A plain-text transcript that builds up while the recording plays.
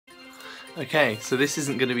Okay, so this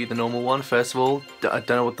isn't going to be the normal one. First of all, I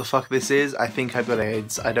don't know what the fuck this is. I think I've got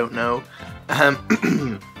AIDS. I don't know.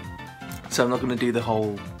 So I'm not going to do the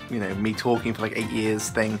whole, me talking for like 8 years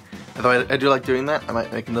thing. Although I do like doing that. I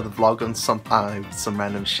might make another vlog on some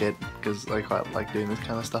random shit because I quite like doing this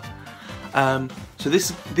kind of stuff. So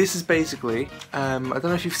this is basically, I don't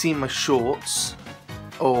know if you've seen my shorts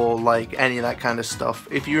or like any of that kind of stuff.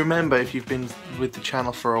 If you remember, if you've been with the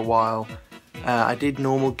channel for a while, I did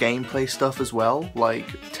normal gameplay stuff as well, like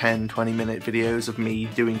 10-20 minute videos of me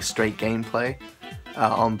doing straight gameplay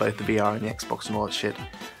on both the VR and the Xbox and all that shit.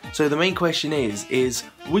 So the main question is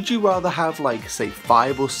would you rather have like say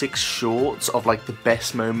 5 or 6 shorts of like the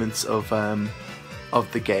best moments of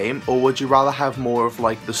the game, or would you rather have more of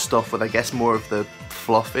like the stuff with I guess more of the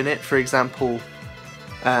fluff in it? For example,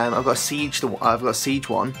 I've got Siege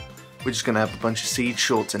one, which is gonna have a bunch of Siege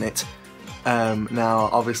shorts in it. Now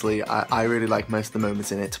obviously I really like most of the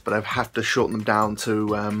moments in it, but I have to shorten them down to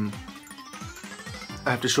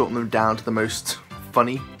the most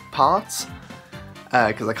funny parts.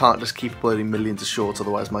 Because I can't just keep uploading millions of shorts,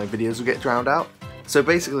 otherwise my videos will get drowned out. So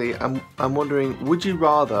basically, I'm wondering, would you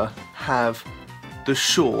rather have the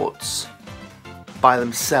shorts by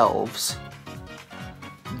themselves,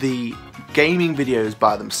 the gaming videos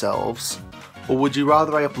by themselves, or would you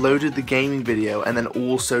rather I uploaded the gaming video and then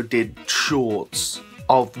also did shorts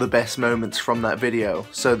of the best moments from that video,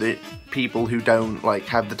 so that people who don't like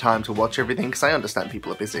have the time to watch everything, because I understand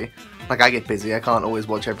people are busy. Like I get busy, I can't always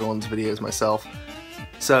watch everyone's videos myself.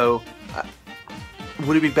 So,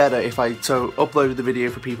 would it be better if I uploaded the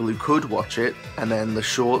video for people who could watch it, and then the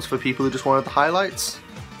shorts for people who just wanted the highlights?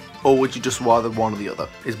 Or would you just rather one or the other,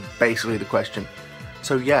 is basically the question.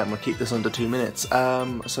 So yeah, I'm going to keep this under 2 minutes.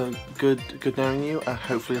 So good knowing you,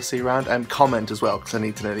 hopefully I'll see you around, and comment as well, because I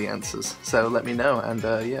need to know the answers. So let me know, and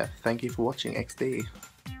yeah, thank you for watching XD.